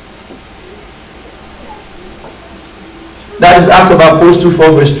 That is Acts of Apostles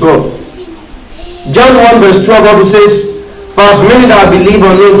 4 verse 12. John 1 verse 12 also says, "For as many that believe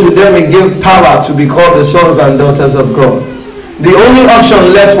on him, to them he gave power to be called the sons and daughters of God." The only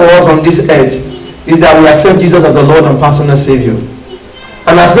option left for us on this earth is that we accept Jesus as the Lord and personal Savior.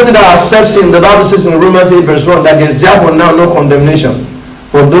 And as many that accept Him, the Bible says in Romans 8 verse 1 that there is therefore now no condemnation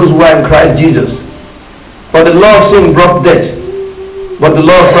for those who are in Christ Jesus. For the law of sin brought death, but the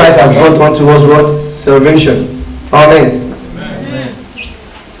law of Christ has brought unto us what? Salvation. Amen. Amen.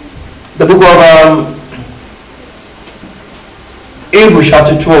 The book of Hebrews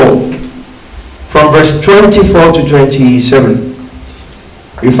chapter 12 from verse 24 to 27.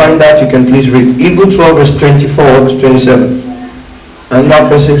 You find that, you can please read. Hebrews 12 verse 24 to 27. And that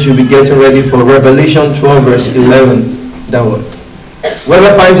person should be getting ready for Revelation 12 verse 11. That one.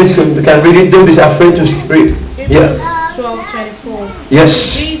 Whoever finds it can read it. Don't be afraid to read. Yes. 12:24.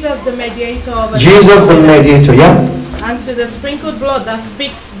 Yes. Jesus the mediator of Jesus the mediator, yeah. And to the sprinkled blood that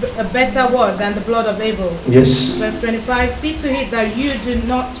speaks a better word than the blood of Abel. Yes. Verse 25. See to it that you do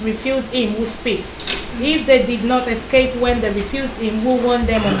not refuse him who speaks. If they did not escape when they refused him who won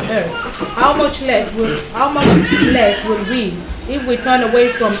them on earth, how much less will we, if we turn away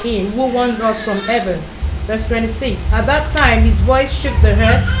from him who warns us from heaven? Verse 26. At that time his voice shook the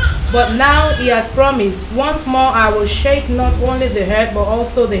earth, but now he has promised, once more I will shake not only the earth but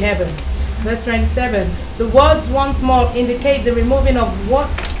also the heavens. Verse 27. The words once more indicate the removing of what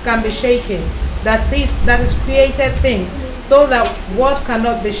can be shaken, that is created things, so that what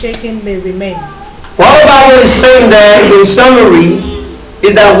cannot be shaken may remain. What the Bible is saying there in summary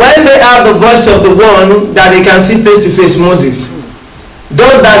is that when they have the voice of the one that they can see face to face, Moses,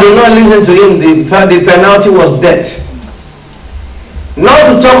 those that did not listen to him, the penalty was death. Not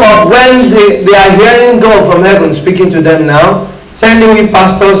to talk of when they are hearing God from heaven speaking to them now, sending me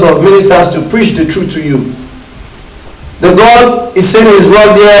pastors or ministers to preach the truth to you. The God is saying his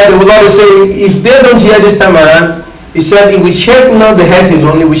word there. The Lord is saying, if they don't hear this time around, he said, it will shake not the earth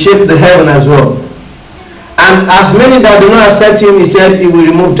alone, it will shake the heaven as well. And as many that do not accept him, he said, he will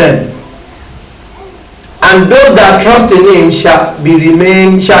remove them. And those that trust in him shall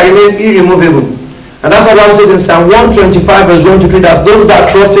remain irremovable. And that's what the Bible says in Psalm 125 verse 1 to 3, that those that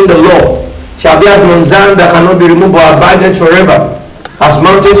trust in the Lord shall be as Mount Zion that cannot be removed but abideth forever. As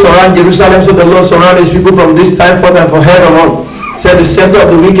mountains surround Jerusalem, so the Lord surround his people from this time forth and forevermore. Said the scepter of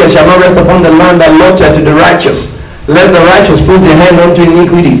the wicked shall not rest upon the land that allotted to the righteous, lest the righteous put their hand unto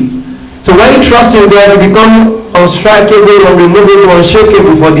iniquity. So when you trust in God, you become unstrikable, unremovable,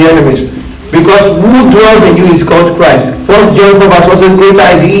 unshakable for the enemies. Because who dwells in you is called Christ. 1 John 4 verse 1 says, greater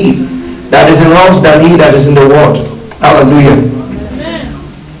is he that is in us than he that is in the world. Hallelujah. Amen.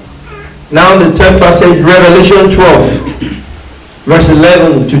 Now the third passage, Revelation 12 verse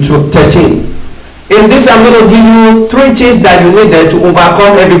 11 to 13. In this I'm going to give you 3 things that you needed to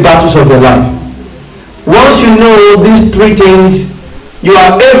overcome every battles of your life. Once you know these 3 things, you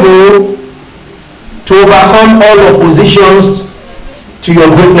are able to overcome all oppositions to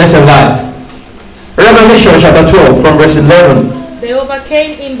your greatness in life. Revelation chapter 12 from verse 11. They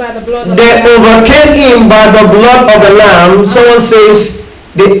overcame him by the blood of the Lamb. They overcame him by the blood of the Lamb. Someone says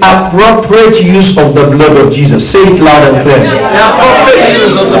the appropriate use of the blood of Jesus. Say it loud and clear. The appropriate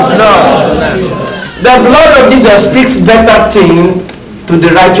use of the blood. The blood of Jesus speaks better thing to the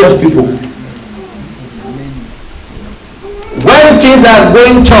righteous people. When things are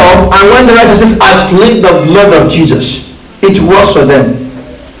going tough and when the righteous says, I plead the blood of Jesus, it works for them.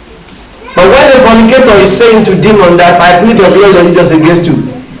 But when the fornicator is saying to demon that I plead the blood of Jesus against you,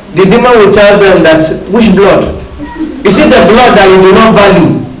 the demon will tell them that, which blood? Is it the blood that you do not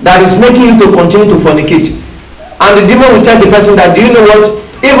value that is making you to continue to fornicate? And the demon will tell the person that, do you know what?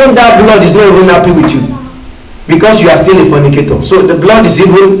 Even that blood is not even happy with you because you are still a fornicator. So the blood is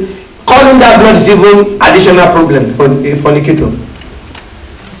even, calling that blood is even additional problem for a fornicator.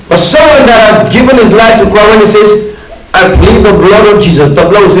 But someone that has given his life to Christ, when he says, I plead the blood of Jesus, the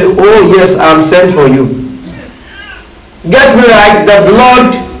blood will say, oh yes, I am sent for you. Get me right, the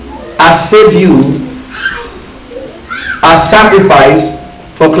blood has saved you as sacrifice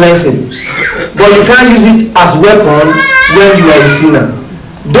for cleansing. But you can't use it as weapon when you are a sinner.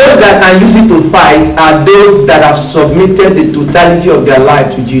 Those that can use it to fight are those that have submitted the totality of their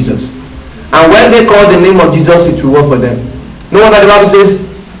life to Jesus. And when they call the name of Jesus, it will work for them. No wonder the Bible says,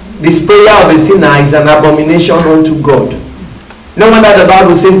 this prayer of a sinner is an abomination unto God. No wonder the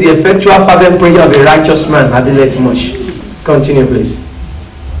Bible says the effectual fervent prayer of a righteous man availeth much. Continue, please.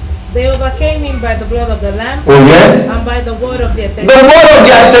 They overcame him by the blood of the Lamb, oh, yeah? And by the word of their testimony. The word of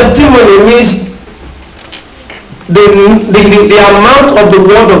their testimony means the amount of the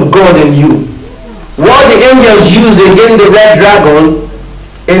word of God in you. What the angels used against the red dragon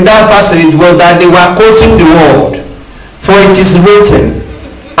in that passage was that they were quoting the word. For it is written.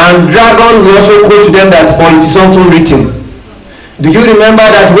 And dragon will also quote to them that for it is also written. Do you remember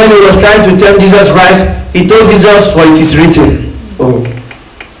that when he was trying to tempt Jesus Christ, he told Jesus, for it is written. Oh,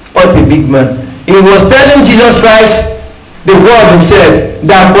 what a big man. He was telling Jesus Christ the word himself,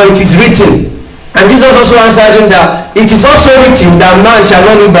 that for it is written. And Jesus also answered him that it is also written that man shall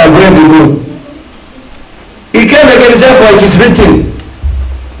not live by bread alone. He came again and said, for it is written.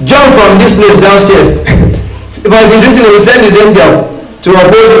 Jump from this place downstairs. For it is written, he will send his angel to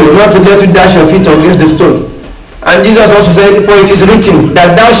oppose you, not to let you dash your feet against the stone. And Jesus also said, for it is written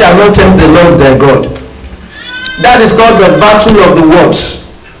that thou shalt not tempt the Lord thy God. That is called the battle of the words.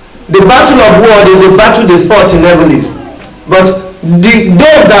 The battle of word is the battle they fought in heavens. But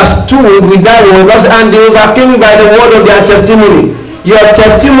those that stood with that word, and they overcame by the word of their testimony. Your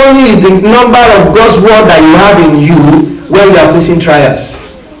testimony is the number of God's word that you have in you when you are facing trials.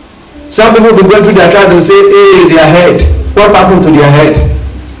 Some people will be going through their trials, they will say, hey, their head. What happened to their head?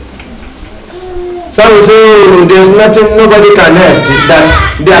 Some will say, oh, there's nothing, nobody can help, that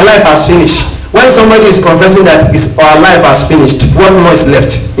their life has finished. When somebody is confessing that our life has finished, what more is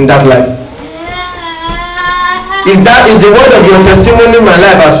left in that life? Is the word of your testimony, my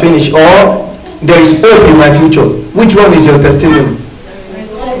life has finished, or there is hope in my future? Which one is your testimony?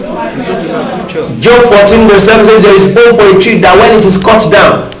 Job 14 verse 7 says, there is hope for a tree that when it is cut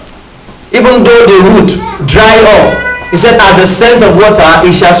down, even though the root dry up, he said, at the scent of water,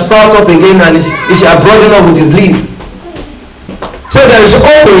 it shall sprout up again and it shall broaden up with his leaf. So there is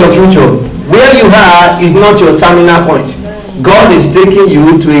hope in your future. Where you are is not your terminal point. God is taking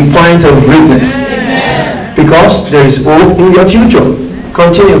you to a point of greatness. Because there is hope in your future.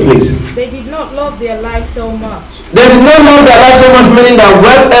 Continue, please. They did not love their life so much. They did not love their life so much, meaning that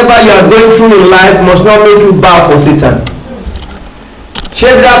whatever you are going through in life must not make you bow for Satan.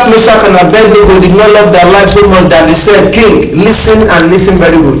 Shadrach, Meshach, and Abednego did not love their life so much that they said, King, listen and listen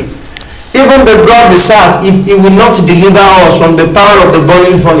very good. Even the God we serve, if he will not deliver us from the power of the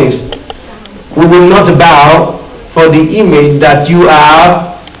burning furnace, we will not bow for the image that you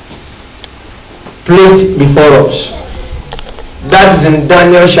have placed before us. That is in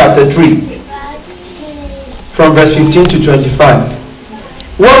Daniel chapter 3, from verse 15 to 25.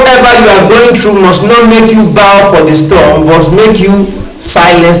 Whatever you are going through must not make you bow for the storm, must make you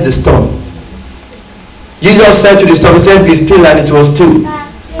silence the storm. Jesus said to the storm, he said, be still, and it was still.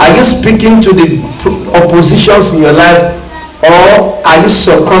 Are you speaking to the oppositions in your life, or are you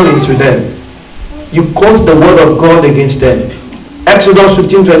succumbing to them? You quote the word of God against them. Exodus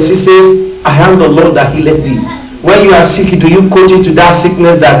 15:26 says, I am the Lord that healeth thee. When you are sick, do you quote it to that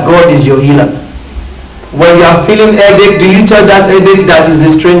sickness that God is your healer? When you are feeling headache, do you tell that headache that is the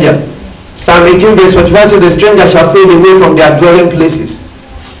stranger? Psalm 18 verse 45 says, the stranger shall fade away from their dwelling places.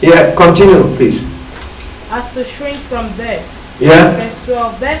 Yeah, continue, please. As to shrink from death. Yeah. Verse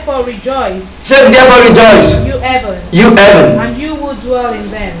 12. Therefore rejoice. Say, therefore rejoice. You heaven. You heaven. And you will dwell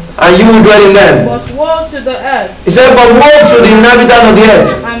in them. And you will dwell in them. But woe to the earth. He said, but woe to the inhabitants of the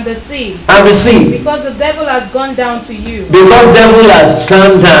earth. And the sea. And the sea. Because the devil has gone down to you. Because the devil has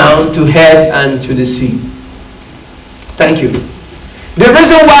gone down to earth and to the sea. Thank you. The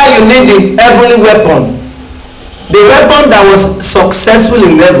reason why you need the heavenly weapon, the weapon that was successful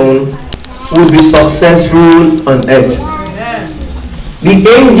in heaven will be successful on earth. The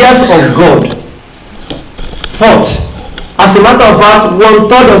angels of God fought. As a matter of fact, 1/3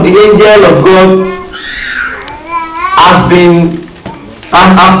 of the angel of God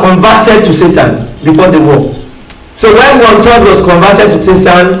have converted to Satan before the war. So when 1/3 was converted to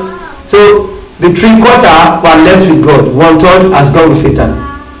Satan, so the 3/4 were left with God. 1/3 has gone with Satan.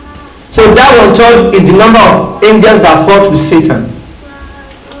 So that 1/3 is the number of angels that fought with Satan.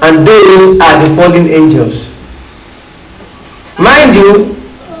 And those are the fallen angels. Mind you,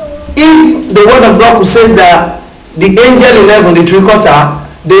 if the word of God says that the angel in heaven, the 3/4,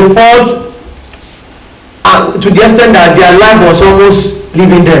 they fought to the extent that their life was almost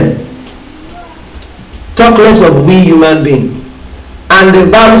leaving them. Talk less of we human beings. And the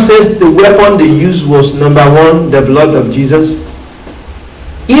Bible says the weapon they used was, number one, the blood of Jesus.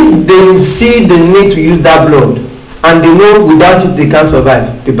 If they see the need to use that blood, and they know without it they can't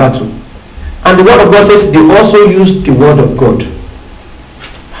survive the battle. And the word of God says they also used the word of God.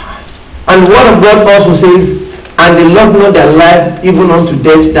 And the word of God also says, and they loved not their life even unto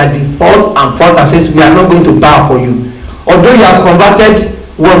death, that they fought and says, we are not going to bow for you. Although you have converted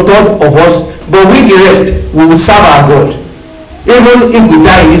 1/3 of us, but we the rest, we will serve our God. Even if we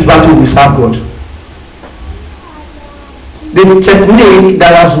die in this battle, we serve God. The technique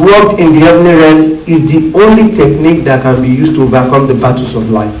that has worked in the heavenly realm is the only technique that can be used to overcome the battles of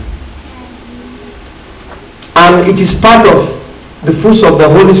life. And it is part of the fruits of the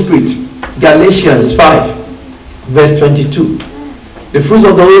Holy Spirit. Galatians 5 verse 22. The fruits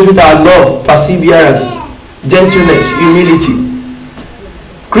of the Holy Spirit are love, perseverance, gentleness, humility.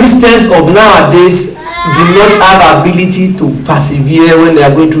 Christians of nowadays do not have ability to persevere when they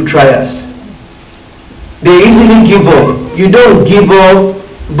are going through trials. They easily give up. You don't give up,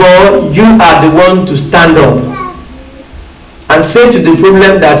 but you are the one to stand up and say to the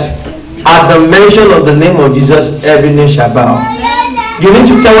problem that at the mention of the name of Jesus, every knee shall bow. You need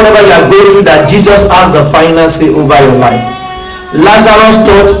to tell whatever you are going through that Jesus has the final say over your life. Lazarus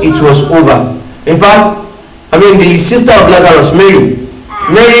thought it was over. In fact, the sister of Lazarus, Mary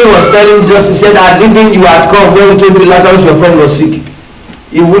was telling Jesus, he said, had it been you had come when we told you Lazarus, your friend, was sick,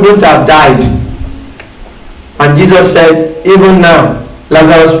 he wouldn't have died. And Jesus said, even now,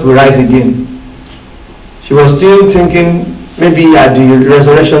 Lazarus will rise again. She was still thinking, maybe at the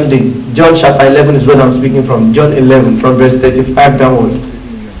resurrection day. John chapter 11 is what I'm speaking from. John 11, from verse 35 downward.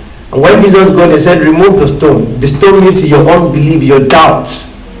 And when Jesus got, he said, remove the stone. The stone means your unbelief, your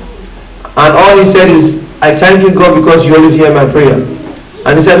doubts. And all he said is, I thank you, God, because you always hear my prayer.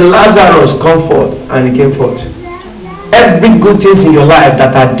 And he said, Lazarus, come forth. And he came forth. Every good thing in your life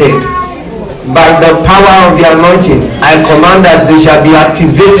that are dead, by the power of the anointing, I command that they shall be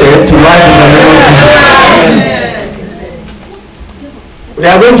activated to life in the name of Jesus. We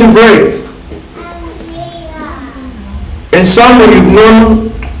are going to pray. In some way, you've known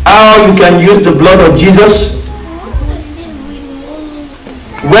how you can use the blood of Jesus.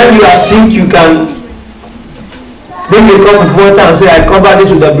 When you are sick, you can bring a cup of water and say, I cover this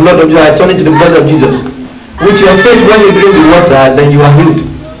with the blood of Jesus. I turn it to the blood of Jesus. With your faith, when you drink the water, then you are healed.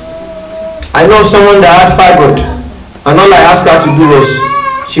 I know someone that had fibroid, and all I asked her to do was,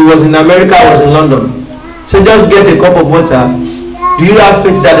 she was in America, I was in London. So just get a cup of water. Do you have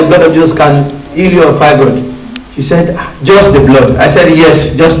faith that the blood of Jesus can heal your fibroid? She said, just the blood. I said,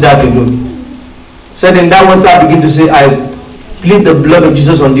 yes, just that alone. Said, in that water, I begin to say, I plead the blood of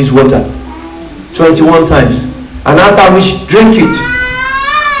Jesus on this water 21 times. And after which, drink it.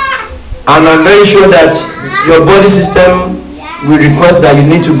 And I'm very sure that your body system will request that you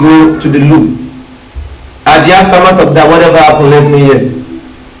need to go to the loo. At the aftermath of that, whatever happened, let me hear.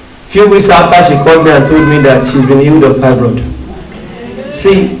 Few weeks after, she called me and told me that she's been healed of fibroid.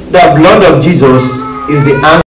 See, the blood of Jesus is the answer.